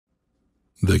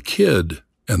The Kid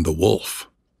and the Wolf.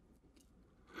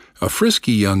 A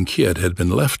frisky young kid had been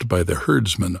left by the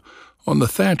herdsman on the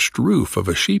thatched roof of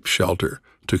a sheep shelter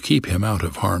to keep him out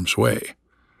of harm's way.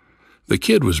 The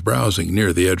kid was browsing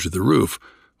near the edge of the roof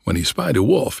when he spied a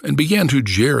wolf and began to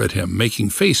jeer at him, making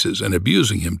faces and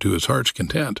abusing him to his heart's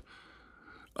content.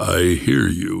 "I hear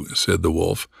you," said the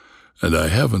wolf, "and I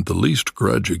haven't the least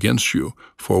grudge against you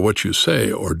for what you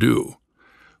say or do.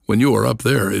 When you are up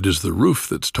there, it is the roof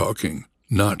that's talking,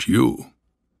 not you."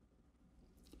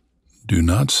 Do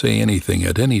not say anything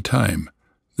at any time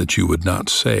that you would not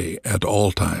say at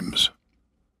all times.